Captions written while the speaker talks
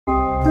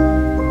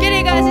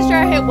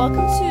Alright,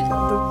 welcome to the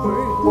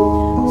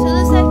room. So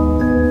looks like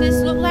this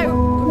looked like a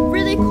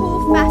really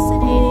cool,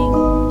 fascinating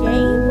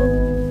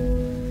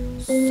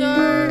game. So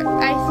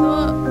I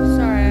thought,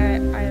 sorry,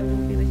 I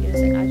will be with you in a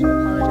second, I do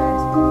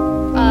apologize.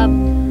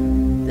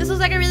 This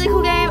looks like a really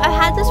cool game. I've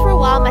had this for a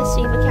while on my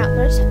Steam account,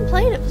 but I just haven't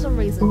played it for some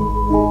reason.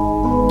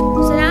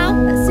 So now,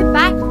 let's sit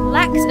back,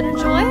 relax, and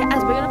enjoy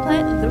as we're gonna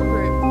play The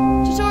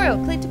Room. Tutorial,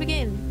 click to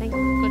begin. Thank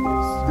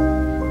goodness.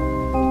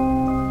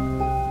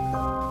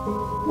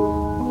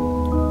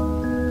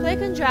 Click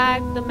and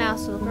drag the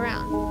mouse to look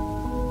around.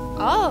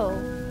 Oh.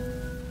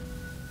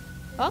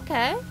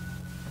 Okay.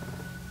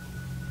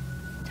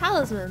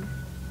 Talisman.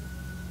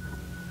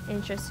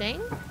 Interesting.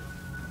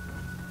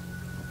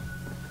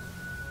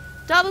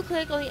 Double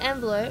click on the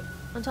envelope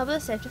on top of the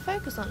safe to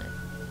focus on it.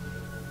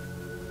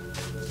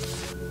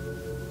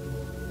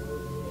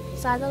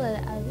 Slide the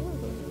letter out of the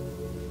envelope.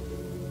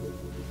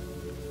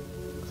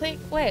 Click,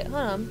 wait, hold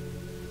on.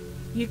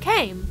 You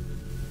came.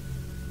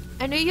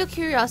 I knew your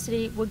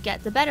curiosity would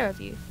get the better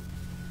of you.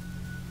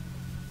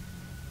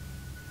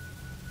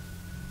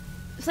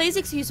 Please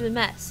excuse the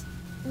mess.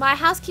 My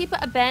housekeeper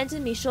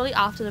abandoned me shortly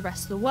after the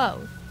rest of the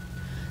world.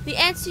 The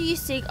answer you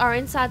seek are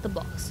inside the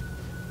box,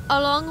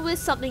 along with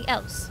something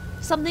else.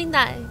 Something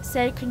that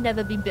said could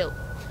never be built.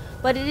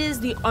 But it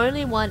is the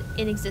only one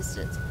in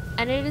existence,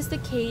 and it is the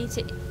key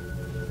to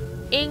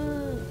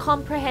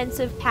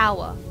incomprehensive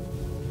power.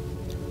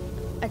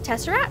 A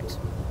tesseract?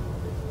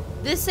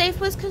 This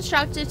safe was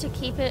constructed to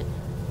keep it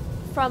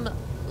from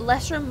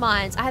lesser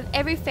minds. I have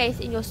every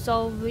faith in your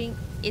solving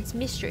its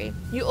mystery.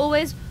 You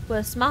always were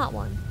a smart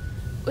one.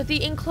 With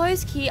the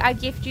enclosed key, I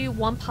gift you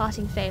one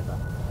parting favor.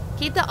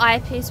 Keep the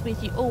eyepiece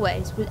with you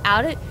always.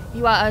 Without it,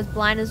 you are as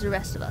blind as the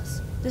rest of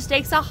us. The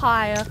stakes are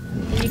higher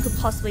than you could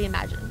possibly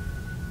imagine.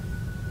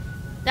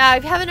 Now,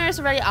 if you haven't noticed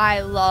already,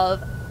 I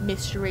love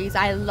mysteries.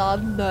 I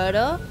love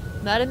murder.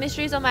 Murder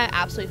mysteries are my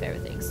absolute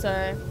favorite things.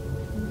 So,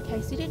 in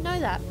case you didn't know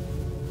that,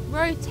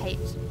 rotate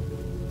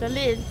the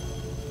lid.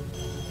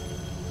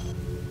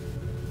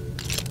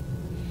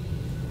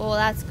 Oh,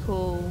 that's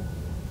cool.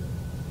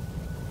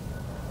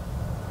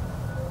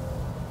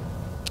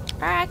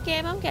 Alright,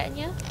 game, I'm getting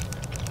you.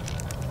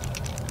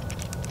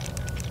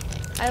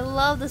 I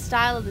love the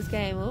style of this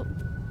game. Oh.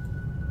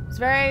 It's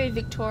very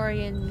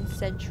Victorian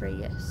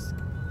century-esque.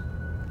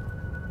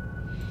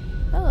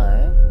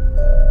 Hello.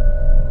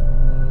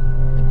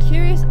 A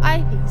curious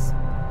eyepiece.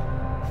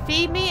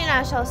 Feed me and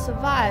I shall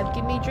survive.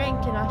 Give me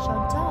drink and I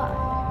shall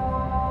die.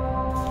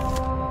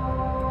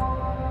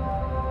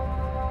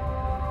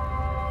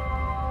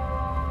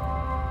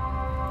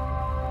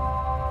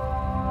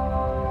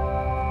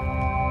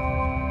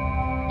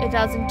 It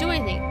doesn't do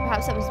anything.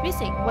 Perhaps something's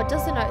missing. What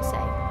does the note say?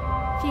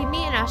 Feed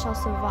me and I shall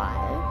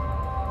survive.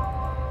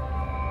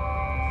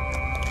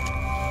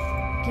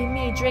 Give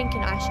me a drink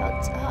and I shall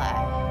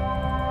die.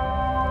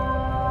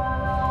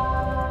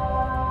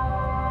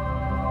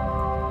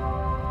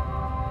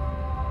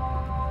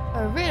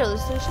 A riddle. The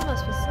solution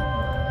must be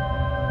somewhere.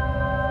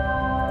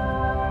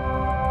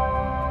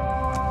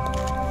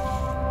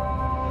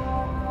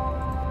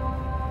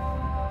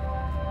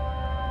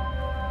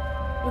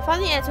 You'll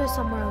find the answer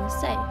somewhere on the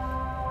safe.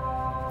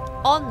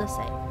 On the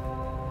safe.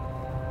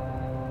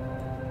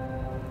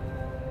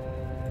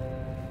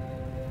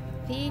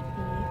 Feed me.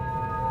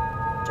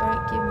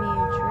 Don't give me a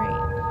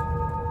drink.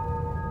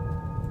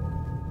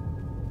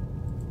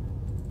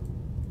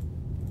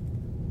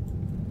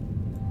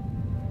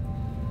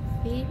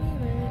 Feed me,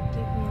 don't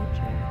give me a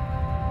drink.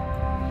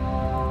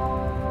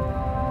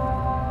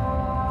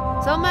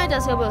 Some of mine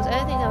does heal bills.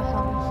 Anything that will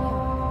help me heal.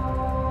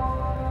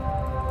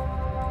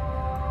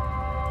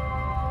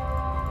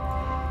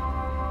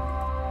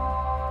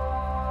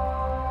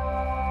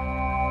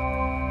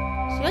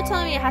 You're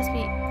telling me it has to be...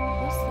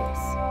 What's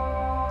this?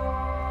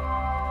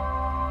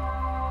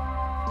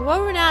 The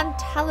world-renowned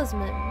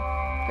talisman.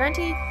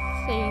 Guaranteed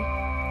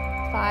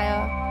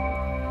fire.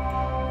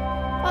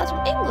 Oh, it's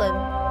from England.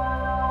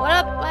 What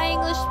up, my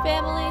English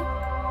family?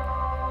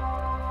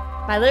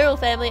 My literal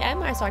family and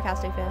my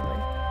sarcastic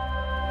family.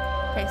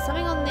 Okay,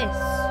 something on this.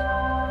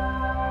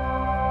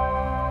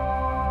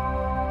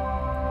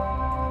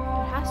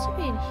 It has to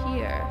be in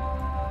here.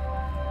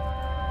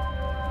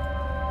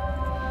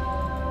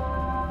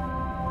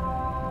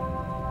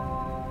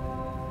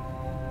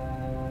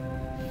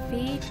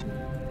 Feed me.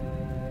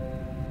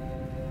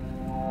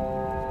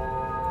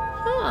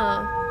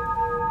 Huh.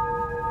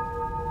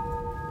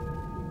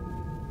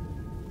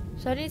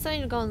 So I need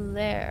something to go in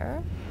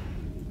there.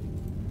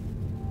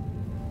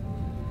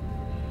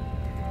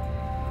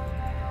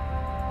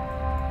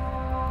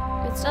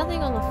 It's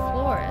nothing on the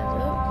floor, is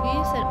it?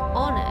 You said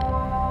on it.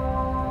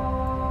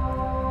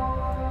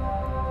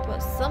 But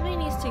something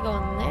needs to go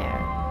in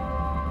there.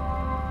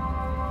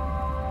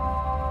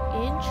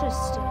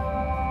 Interesting.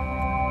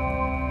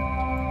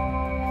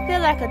 I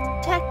feel like a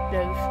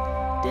detective.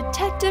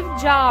 Detective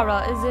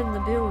Jara is in the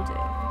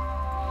building.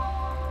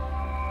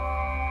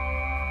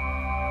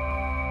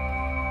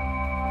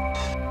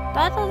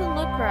 That doesn't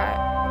look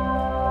right.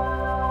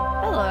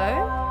 Hello.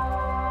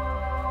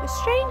 A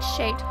strange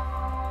shaped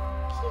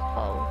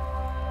hole.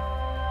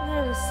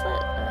 There's a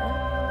slit there.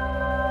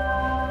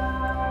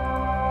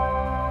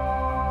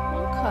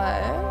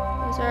 Okay.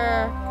 Is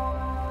there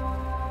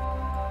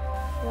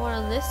one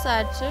on this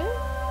side too?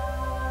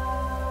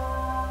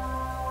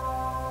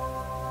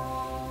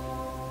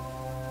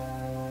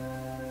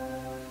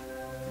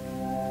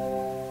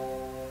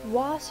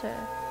 Water.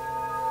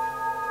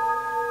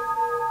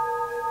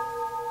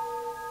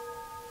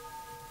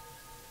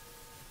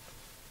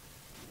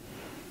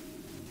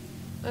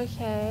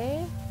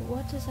 Okay,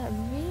 what does that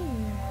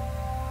mean?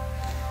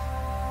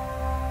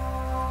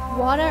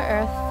 Water,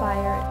 earth,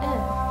 fire, and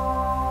air.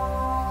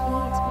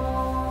 Heat.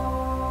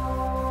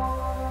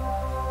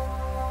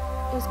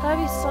 There's gotta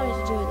be something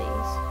to do with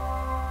these.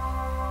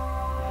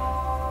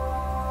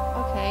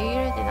 Okay, you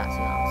don't think that's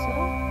the answer?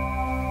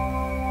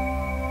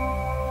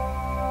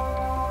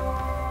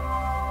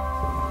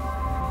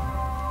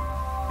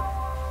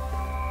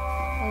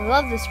 I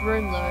love this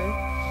room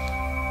though.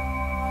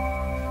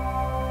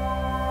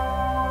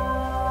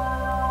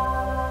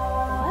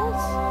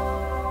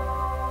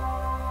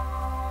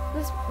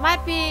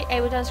 Might be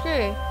able to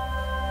unscrew.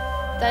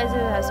 That is if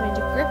it has something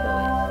to grip it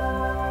with.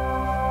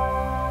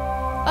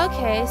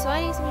 Okay, so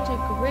I need something to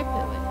grip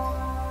it with.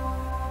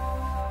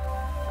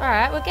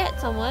 Alright, we'll get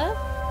somewhere.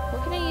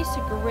 What can I use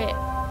to grip?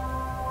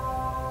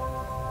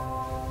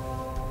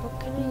 What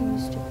can I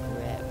use to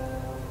grip?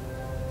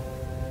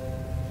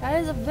 That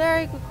is a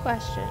very good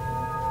question.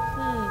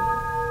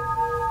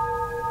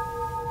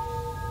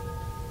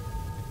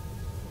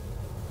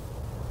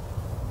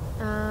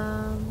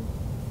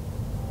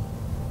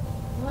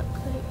 What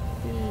could it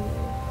be?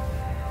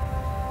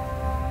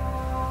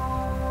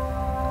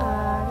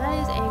 That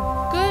is a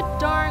good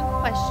darn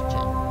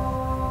question.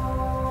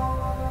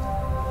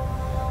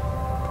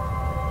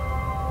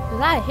 Is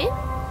that a hit?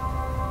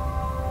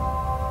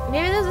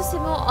 Maybe there's a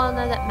symbol on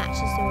there that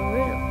matches the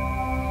riddle.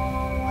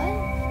 What?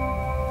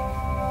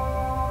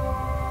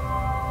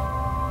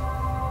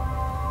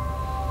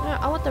 No,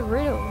 I want the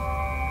riddle.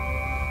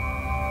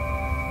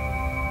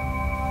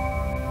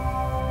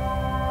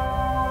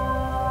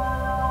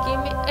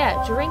 Yeah,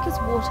 drink is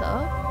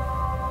water.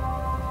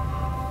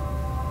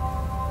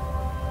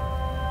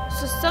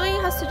 So something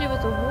has to do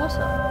with the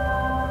water.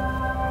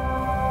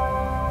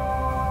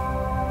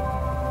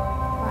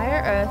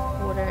 Fire, earth,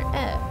 water, and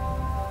air.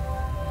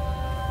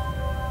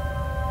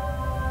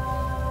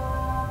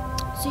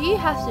 So you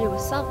have to do with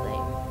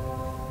something.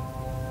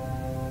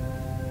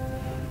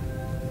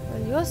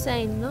 But you're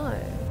saying no.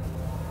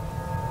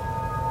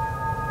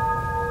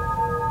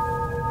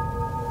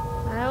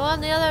 I don't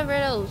want the other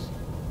riddles.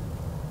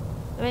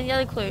 I mean the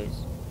other clues.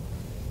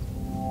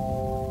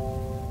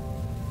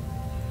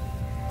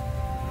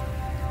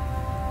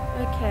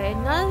 Okay,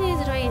 none of these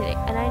are doing anything,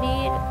 and I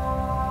need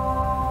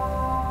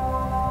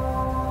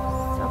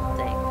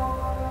something.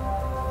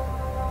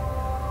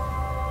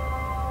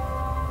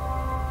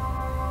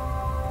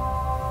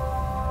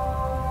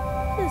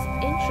 This is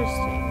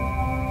interesting.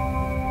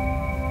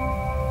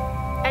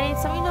 I need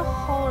something to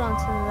hold on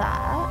to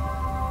that.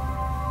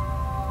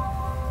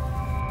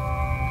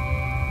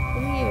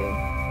 What are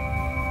you?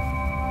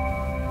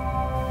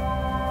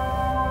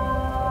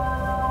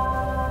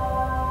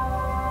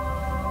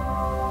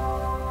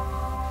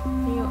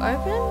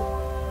 Open?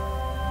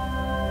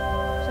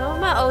 Some of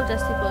my old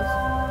dusty books.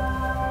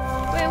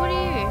 Wait, what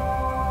are you?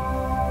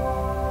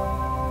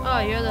 Oh,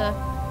 you're the...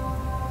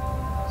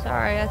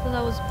 Sorry, I thought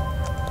that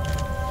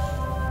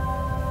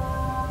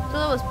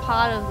was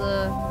part of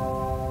the...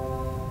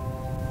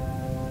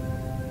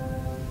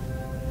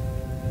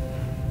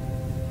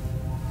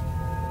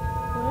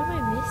 What am I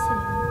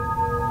missing?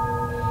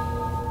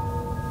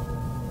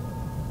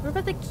 What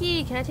about the key?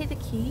 Can I take the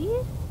key?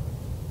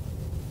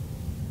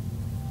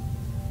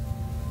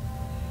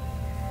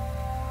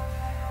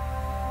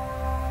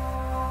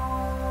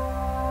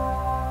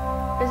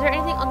 Is there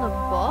anything on the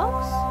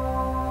box?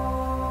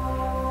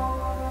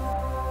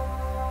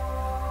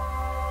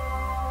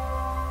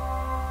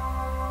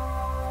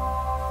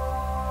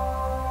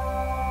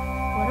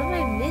 What am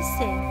I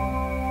missing?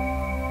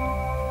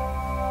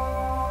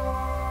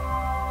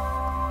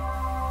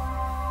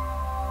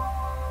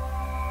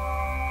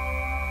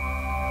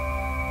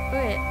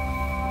 Wait,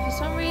 for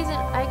some reason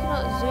I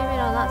cannot zoom in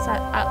on that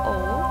side at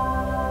all.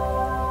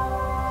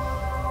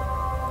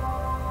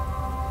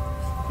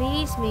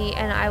 Feed me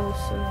and I will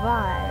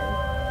survive.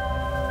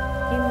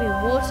 Give me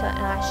water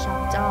and I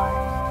shall die.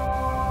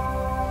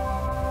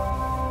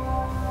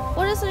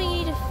 What is something you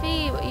need to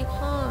feed what you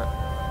can't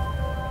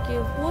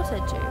give water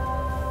to?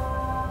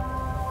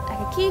 Like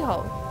a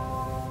keyhole.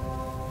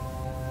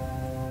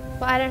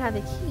 But I don't have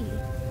the key.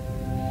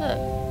 Look.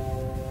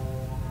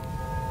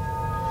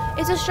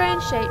 It's a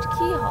strange shaped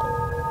keyhole.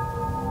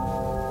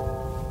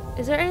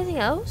 Is there anything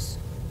else?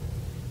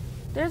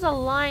 There's a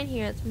line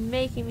here that's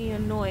making me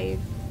annoyed.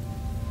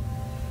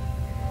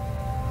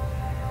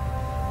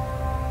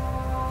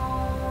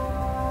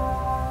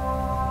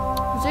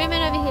 Zoom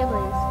in over here,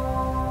 please.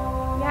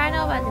 Yeah, I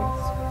know about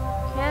this.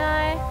 Can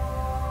I?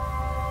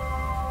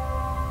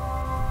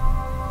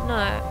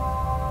 No.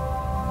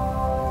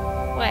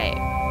 Wait.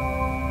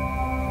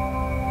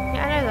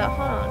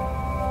 hold on.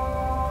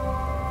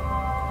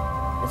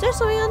 Is there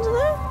something under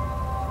there?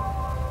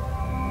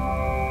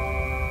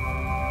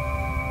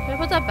 Can I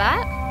put that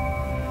back?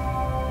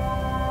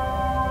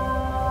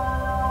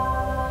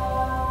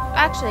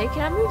 Actually,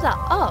 can I move that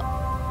up?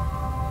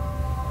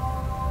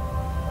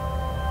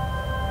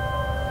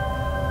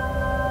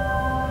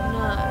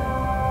 No.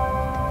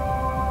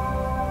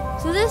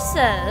 So this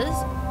says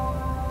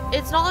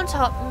it's not on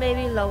top,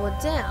 maybe lower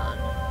down.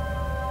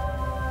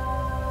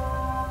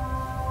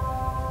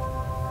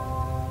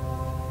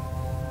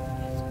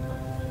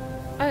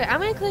 Okay, I'm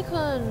gonna click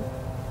on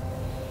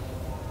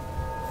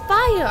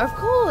fire, of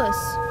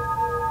course.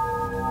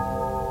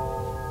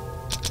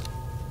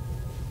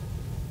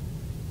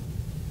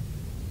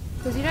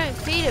 Because you don't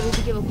feed it, if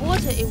you give it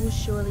water, it will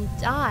surely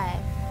die.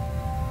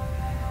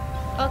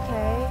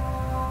 Okay.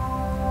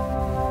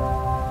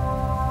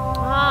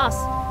 Ah,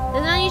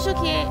 there's an unusual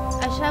key.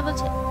 I should have a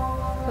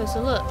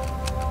closer look.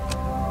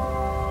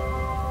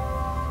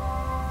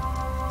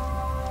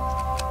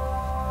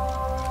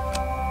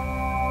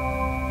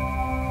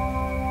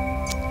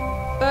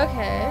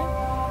 Okay.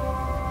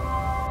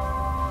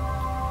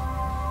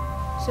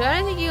 So I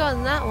don't think you go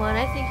on that one.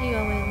 I think you go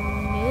in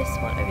this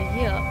one over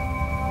here.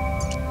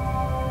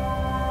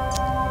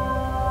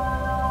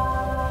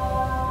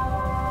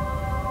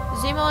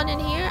 Zoom on in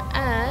here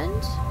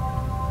and...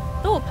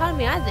 Oh, pardon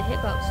me, I had the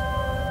hiccups.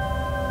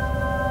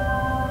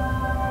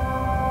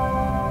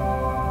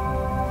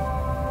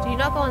 Do you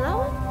not go on that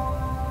one?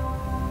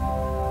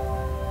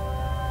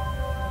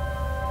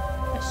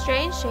 A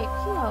strange shaped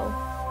keyhole.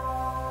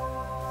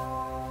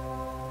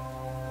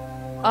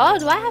 Oh,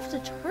 do I have to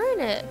turn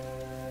it?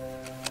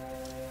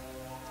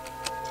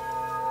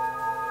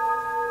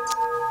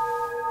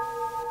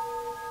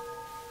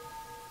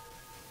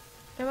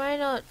 Am I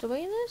not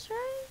doing this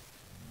right?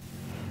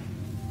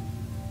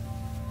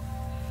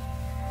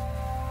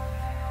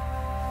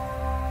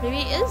 Maybe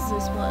it is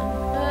this one.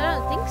 No, I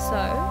don't think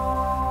so.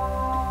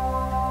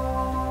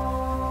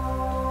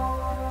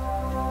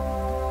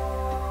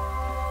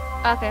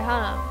 Okay,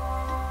 hold on.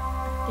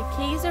 The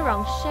key's the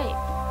wrong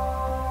shape.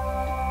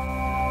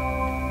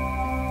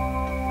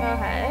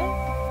 Okay.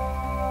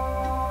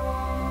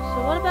 So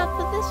what about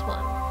for this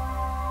one?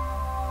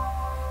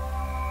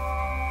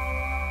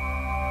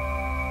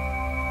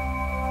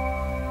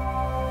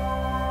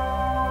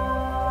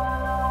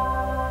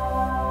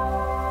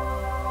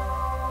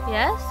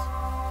 Yes?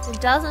 It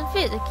doesn't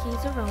fit. The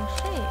key's the wrong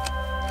shape.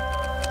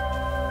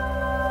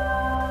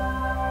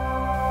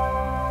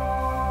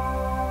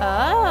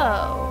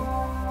 Oh.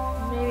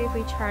 Maybe if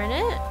we turn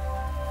it?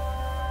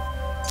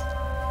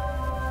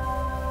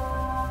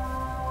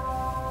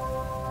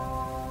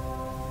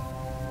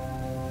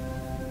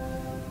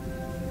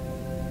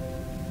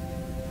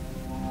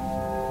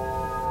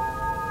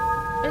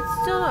 It's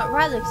still not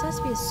right. There has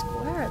to be a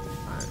square at the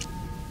front.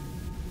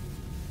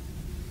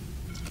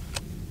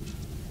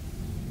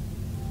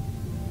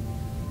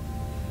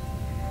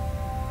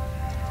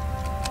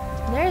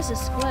 There's a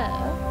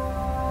square.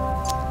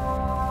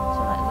 So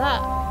like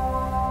that.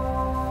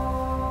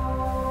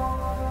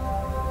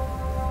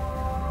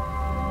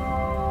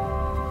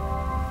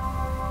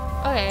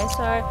 Okay,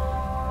 so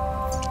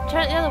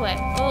turn it the other way.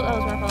 Oh, that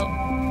was my fault.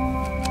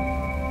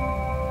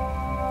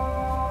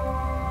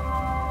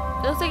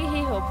 It looks like a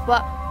keyhole,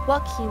 but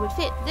what key would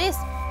fit? This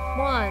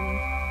one.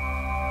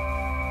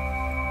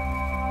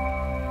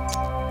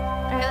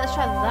 Okay, let's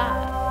try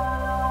that.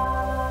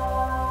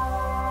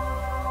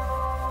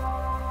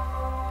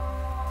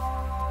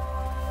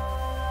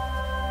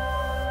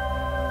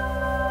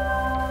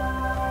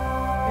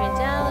 Bring it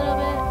down a little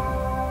bit.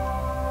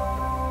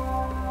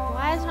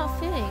 Why is it not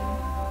fitting?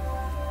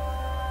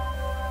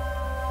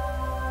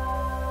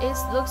 It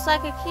looks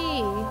like a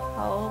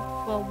keyhole,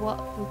 but what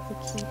would the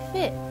key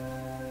fit?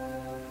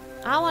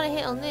 I want to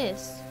hit on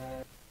this.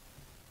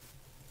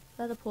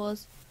 Let it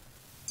pause.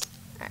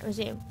 Alright,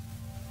 resume.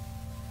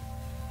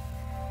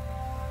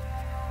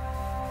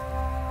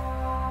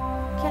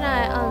 Can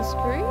I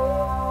unscrew?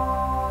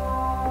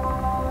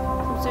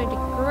 I'm starting to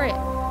grip.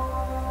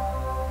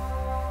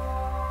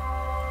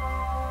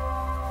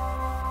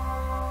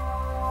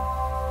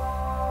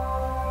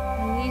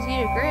 It's easy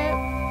to grip.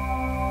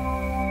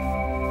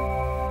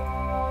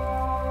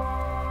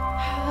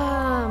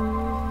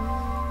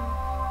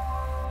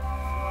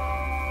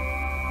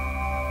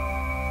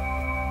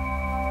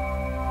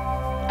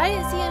 I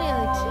didn't see any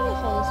other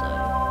keyholes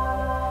though.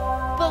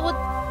 But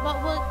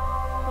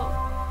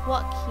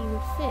what key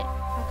would fit?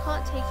 I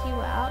can't take you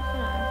out, can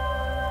I?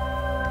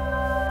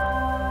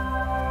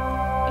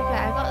 Okay,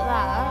 I got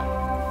that.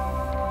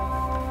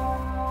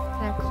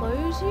 Can I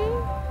close you?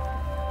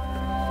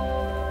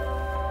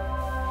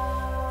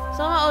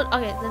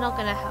 Okay, they're not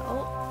gonna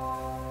help.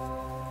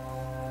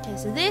 Okay,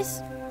 so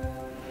this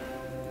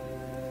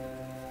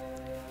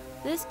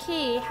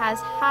key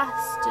has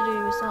to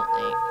do with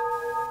something.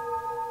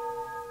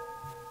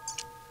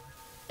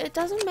 It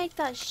doesn't make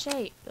that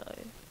shape though.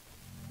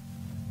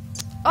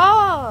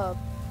 Oh,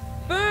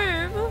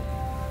 boom!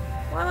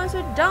 Why am I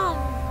so dumb?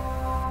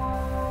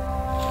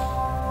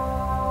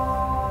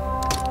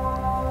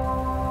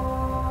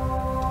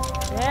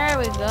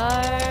 we go.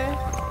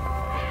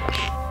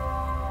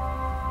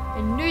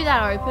 I knew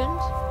that opened.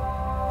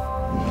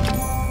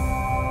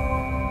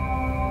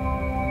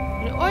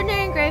 An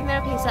ordinary engraved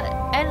metal piece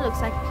and it looks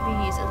like it could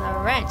be used as a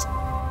wrench.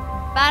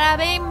 Bada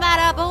bing,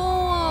 bada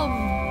boom!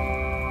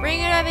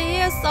 Bring it over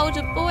here,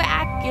 soldier boy.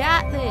 I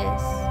got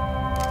this.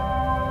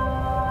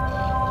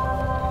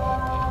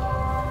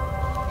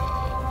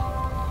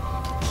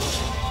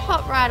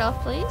 Pop right off,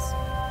 please.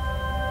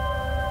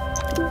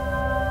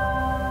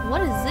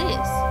 What is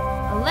this?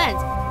 A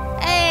lens.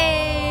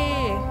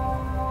 Hey!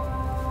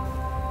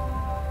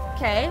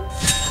 Okay.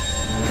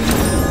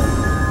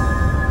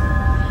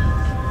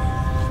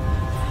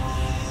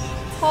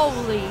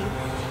 Holy.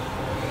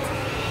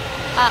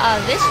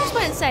 This just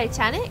went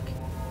satanic.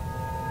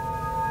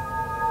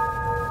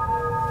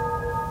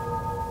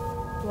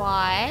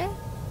 Why?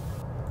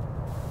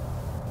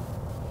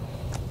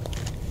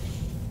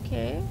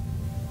 Okay.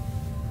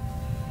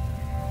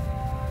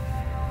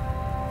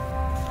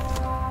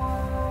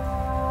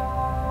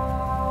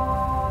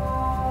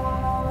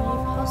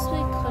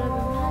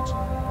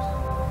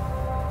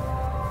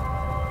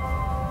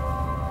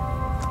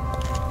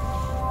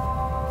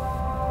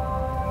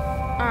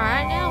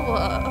 Alright, now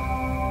what?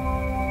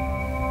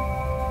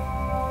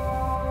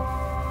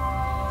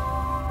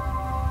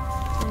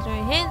 There's no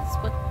hints.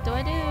 What do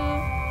I do?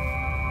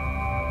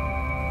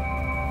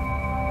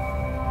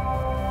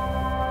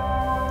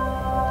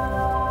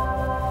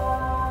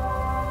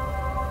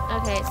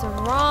 Okay, it's the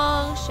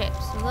wrong shape.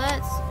 So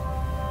let's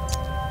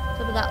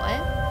flip it that way.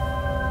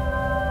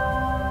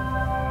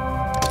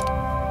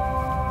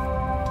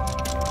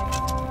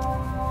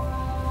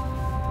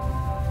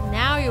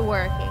 Now you're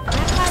working.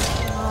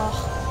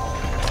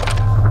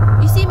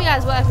 You see me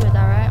guys working with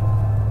that, right?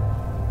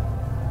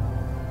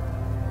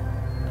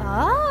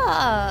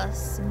 Ah,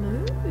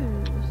 smooth.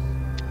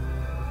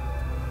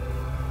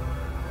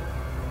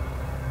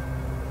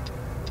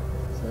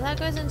 So that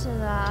goes into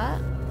that.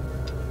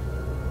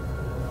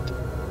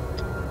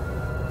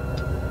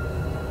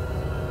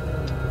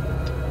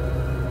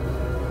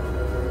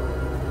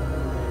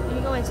 You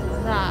go into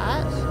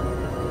that.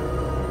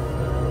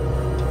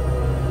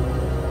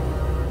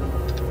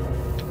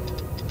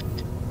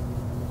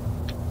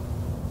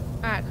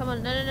 Alright, come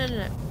on. No.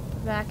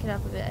 Back it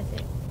up a bit, I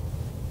think.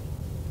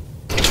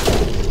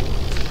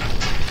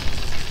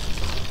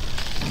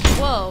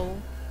 Whoa.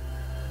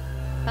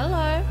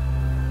 Hello.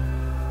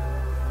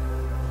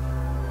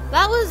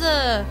 That was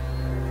a...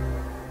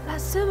 That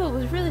symbol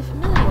was really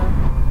familiar.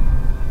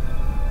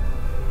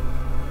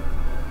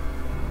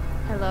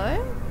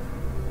 Hello?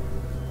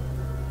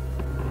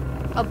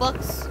 A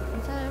box.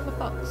 Inside of a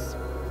box.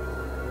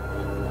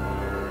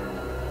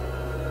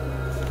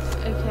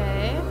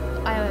 Okay.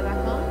 I have it back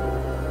on.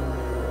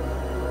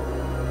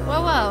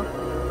 Well,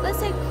 let's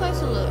take a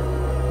closer look.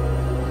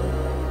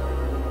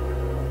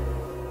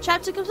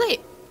 Chapter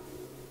complete.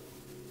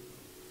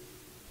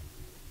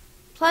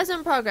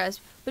 Pleasant progress,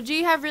 but do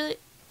you have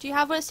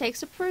what it takes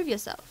to prove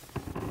yourself?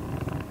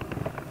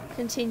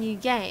 Continue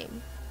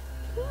game.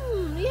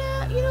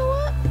 Yeah, you know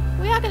what?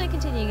 We are gonna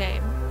continue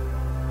game.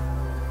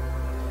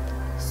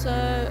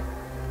 So,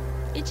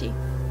 itchy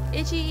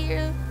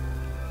ear.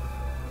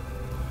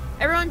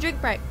 Everyone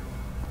drink break.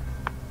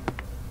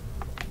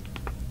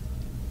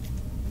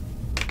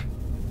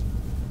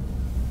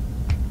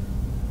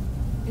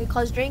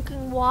 Because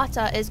drinking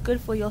water is good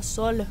for your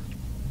soul.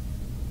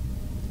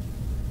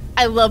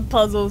 I love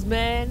puzzles,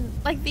 man.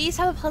 Like these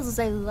type of puzzles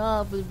I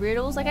love with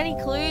riddles. Like I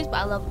need clues, but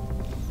I love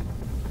them.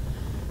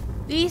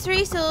 These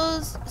three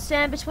seals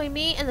stand between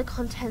me and the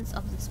contents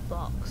of this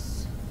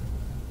box.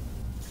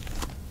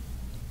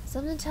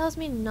 Something tells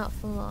me not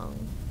for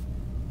long.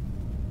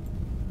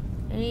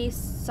 Any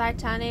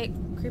satanic,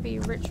 creepy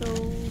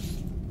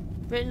rituals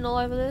written all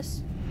over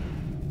this?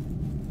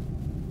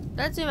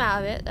 Let's zoom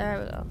out of it. There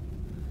we go.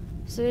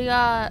 So we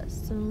got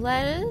some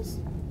letters,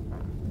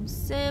 some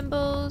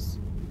symbols.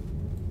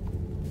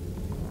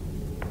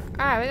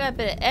 Alright, we got a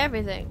bit of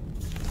everything.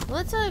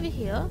 What's over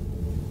here?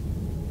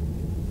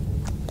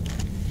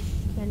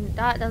 And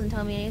that doesn't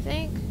tell me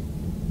anything.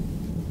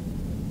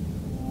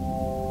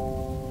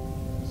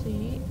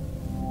 See?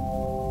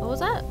 What was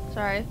that?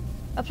 Sorry.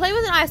 I play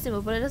with an eye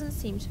symbol, but it doesn't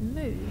seem to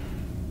move.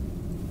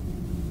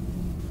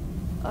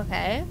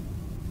 Okay.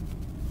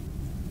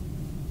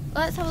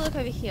 Let's have a look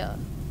over here.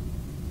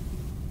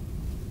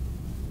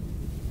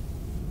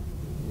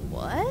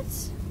 What?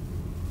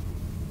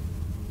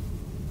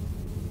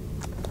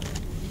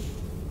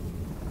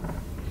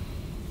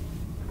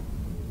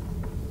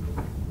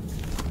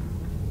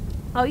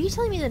 Oh, are you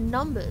telling me the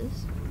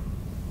numbers?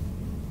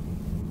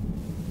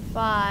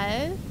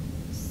 5,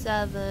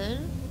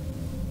 7,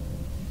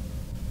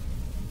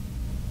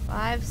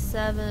 5,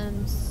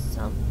 7,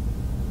 something.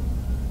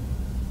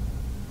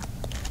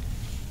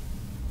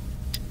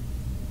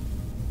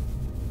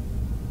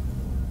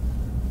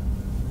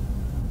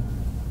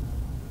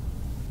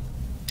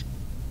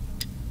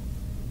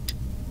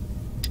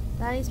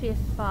 That needs to be a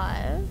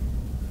 5.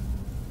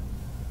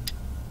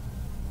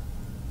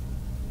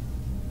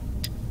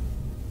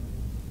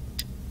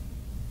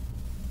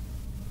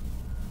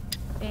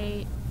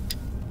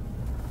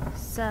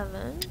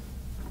 7.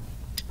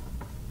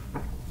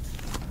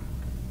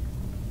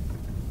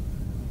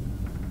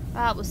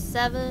 That was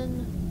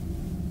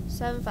 7.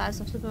 7, 5,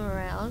 so flip them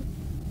around.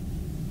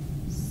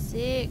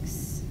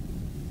 6,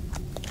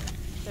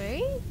 3.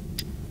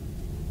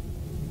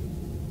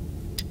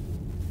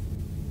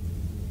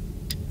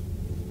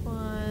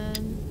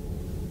 One,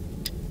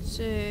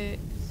 2,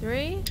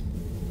 3.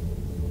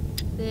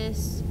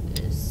 This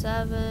is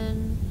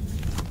 7.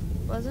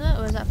 Wasn't it?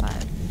 Or was that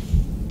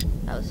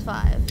 5? That was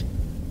 5.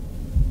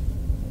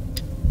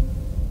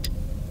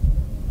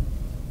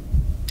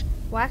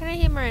 Why can I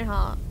hear my own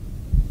heart?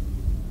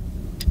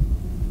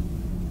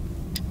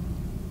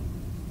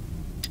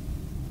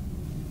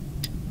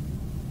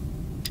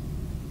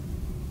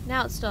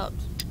 Now it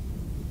stopped.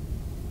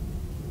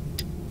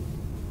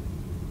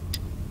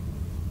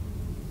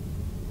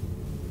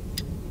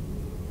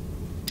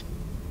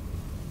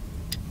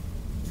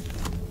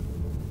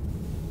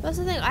 That's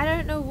the thing, I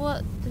don't know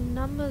what the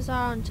numbers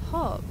are on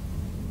top.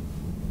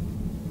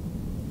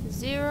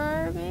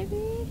 0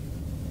 maybe?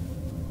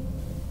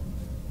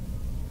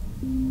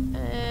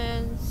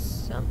 And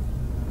some.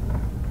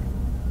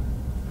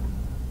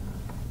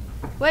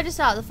 Where to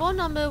start? The 4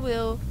 number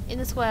wheel in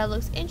the square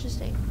looks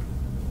interesting.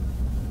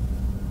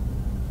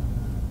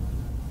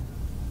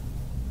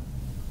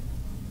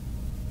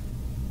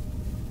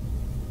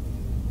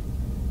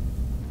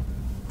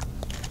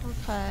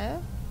 Okay.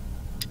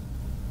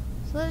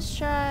 So let's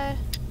try.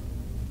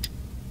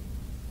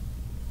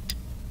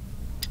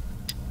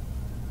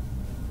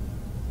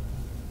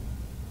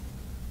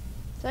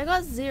 So I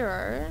got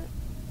 0.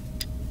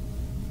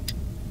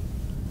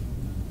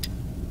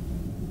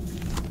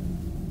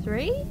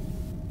 3?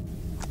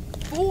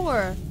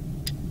 4.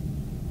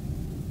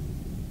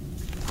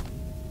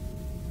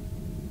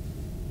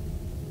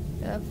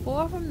 Got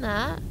 4 from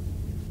that.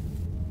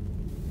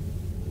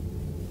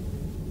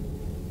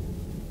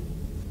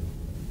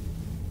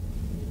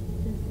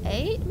 An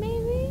 8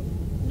 maybe?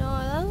 No,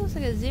 that looks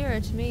like a 0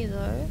 to me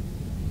though.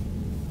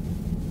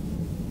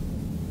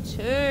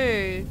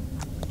 2.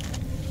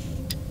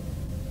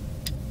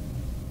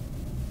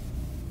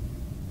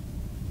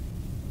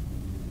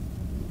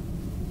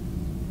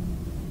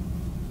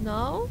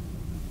 No?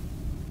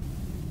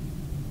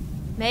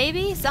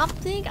 Maybe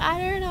something? I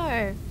don't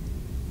know.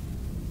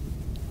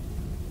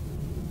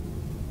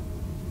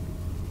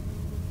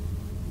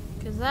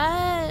 Cause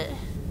that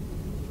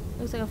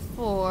looks like a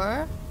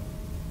 4.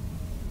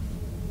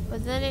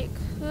 But then it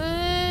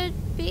could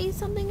be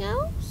something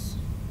else?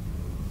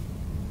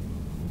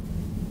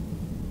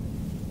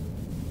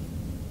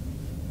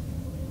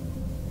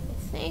 I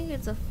think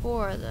it's a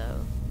 4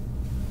 though.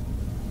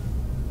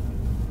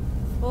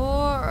 4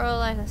 or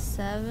like a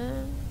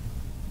 7.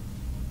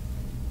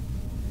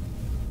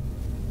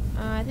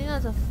 I think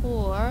that's a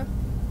 4.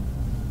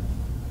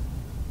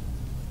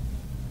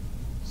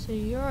 So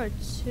you're a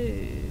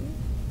 2.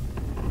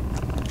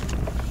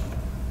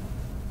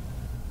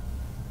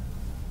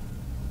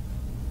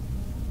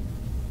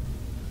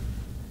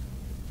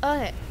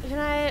 Okay, can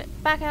I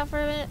back out for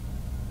a minute?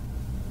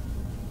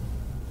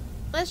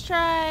 Let's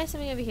try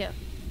something over here.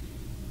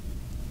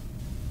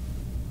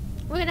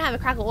 We're gonna have a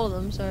crack at all of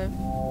them, so.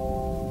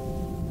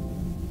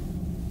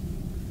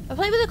 I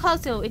play with the cog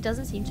still, it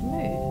doesn't seem to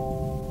move.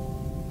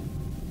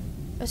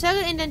 A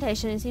circular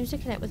indentation, it seems to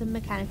connect with a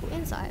mechanical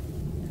inside.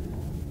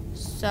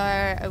 So,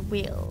 a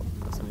wheel,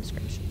 some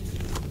description.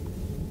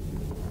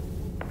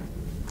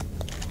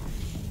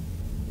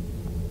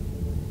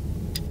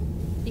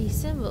 These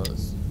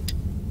symbols.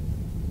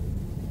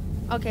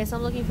 Okay, so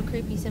I'm looking for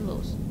creepy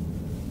symbols.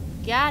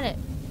 Got it.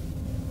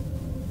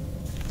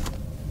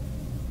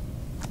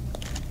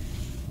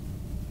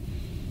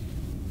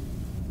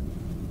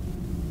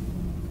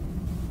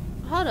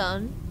 Hold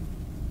on.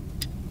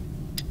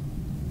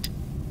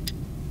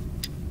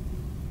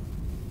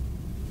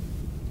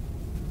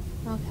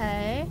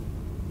 Okay.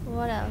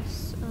 What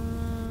else?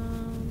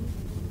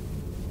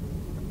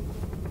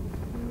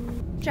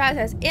 Jara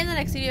says, in the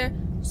next video,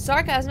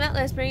 sarcasm at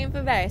let's bring in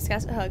for various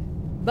cast a hug.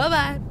 Bye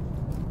bye.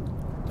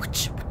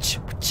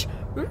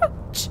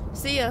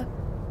 See ya.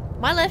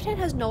 My left hand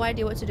has no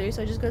idea what to do,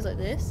 so it just goes like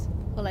this,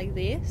 or like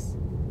this,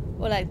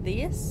 or like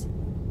this.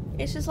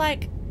 It's just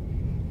like,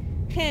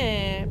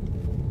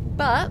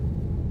 but